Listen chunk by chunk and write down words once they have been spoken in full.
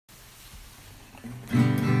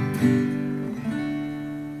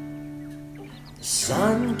The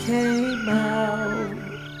sun came out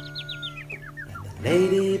and the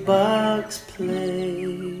ladybugs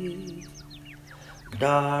played.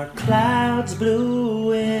 Dark clouds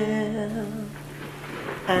blew in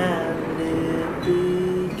and it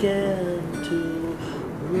began to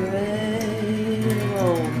rain.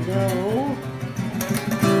 Oh no.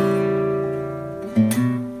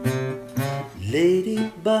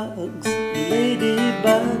 Ladybugs,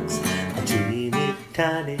 ladybugs, teeny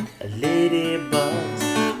tiny ladybugs,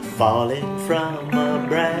 falling from a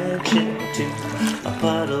branch into a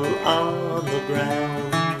puddle on the ground.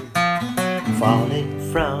 Falling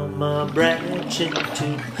from a branch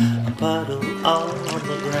into a puddle on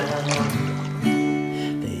the ground.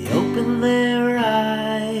 They opened their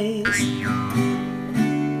eyes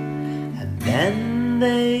and then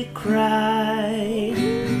they cried.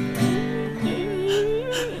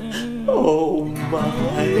 Oh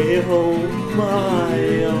my, oh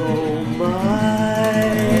my, oh my.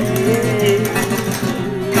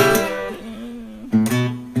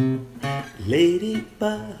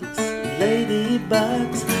 Ladybugs,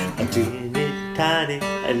 ladybugs, teeny tiny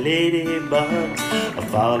ladybugs,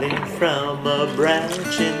 falling from a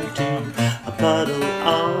branch into a puddle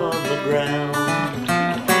on the ground.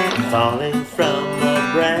 Falling from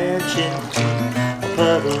a branch into a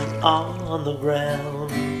puddle on the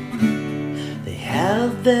ground. They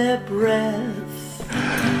held their breath,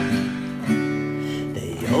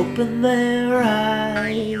 they opened their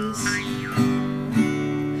eyes,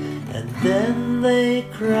 and then they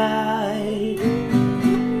cried.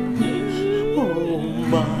 Oh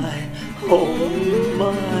my, oh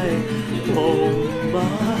my, oh my.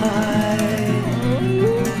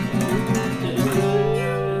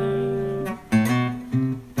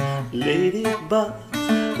 Ladybugs,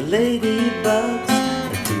 ladybugs,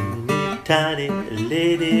 teeny tiny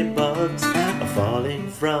ladybugs, falling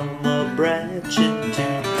from a branch into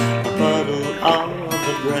a puddle on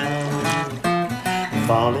the ground.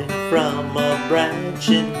 Falling from a branch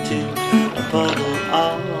into a puddle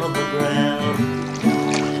on the ground.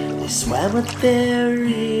 They swam with their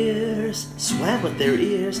ears,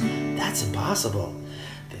 that's impossible.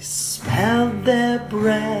 They smelled their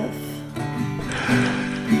breath,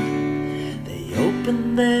 they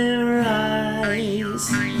opened their eyes,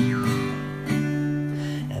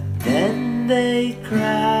 and then they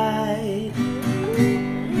cried.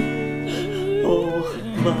 Oh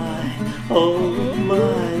my, oh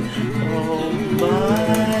my, oh my.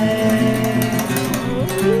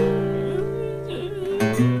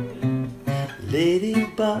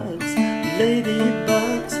 Ladybugs,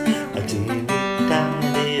 ladybugs, teeny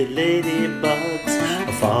tiny ladybugs,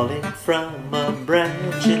 falling from a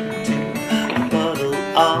branch into a puddle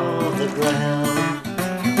on the ground.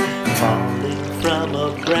 Falling from a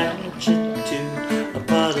branch into a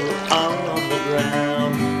puddle on the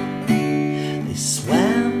ground. They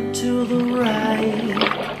swam to the right,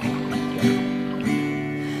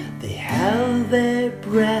 they held their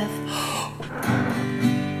breath,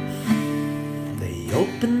 they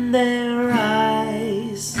opened their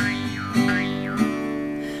eyes,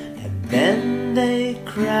 and then they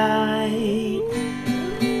cried.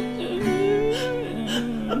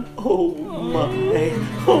 Oh my,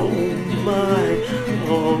 oh my,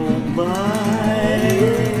 oh my.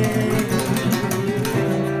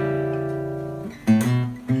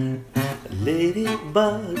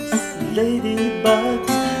 Ladybugs,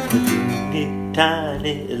 ladybugs, teeny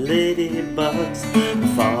tiny ladybugs,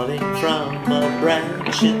 falling from a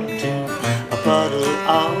branch into a puddle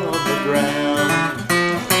on the ground.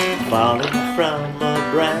 Falling from a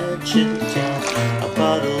branch into a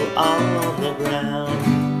puddle on the ground.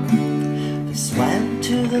 They swam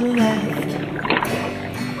to the left,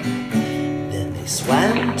 then they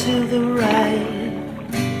swam to the right,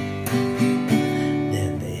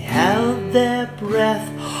 then they held their breath,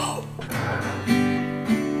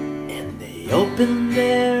 and they opened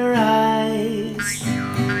their eyes,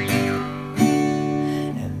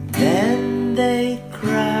 and then they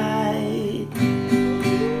cried.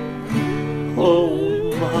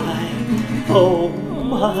 Oh my, oh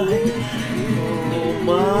my, oh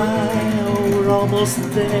my, oh, we're almost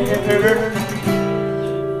there.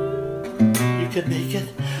 You can make it.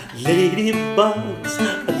 Ladybugs,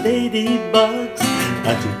 ladybugs,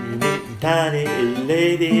 teeny tiny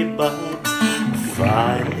ladybugs,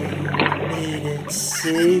 finally made it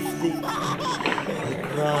safely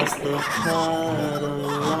across the puddle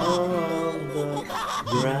on the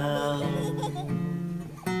ground.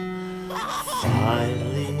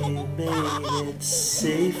 Finally made it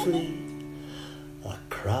safely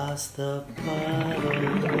across the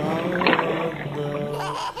puddle on the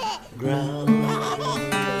ground.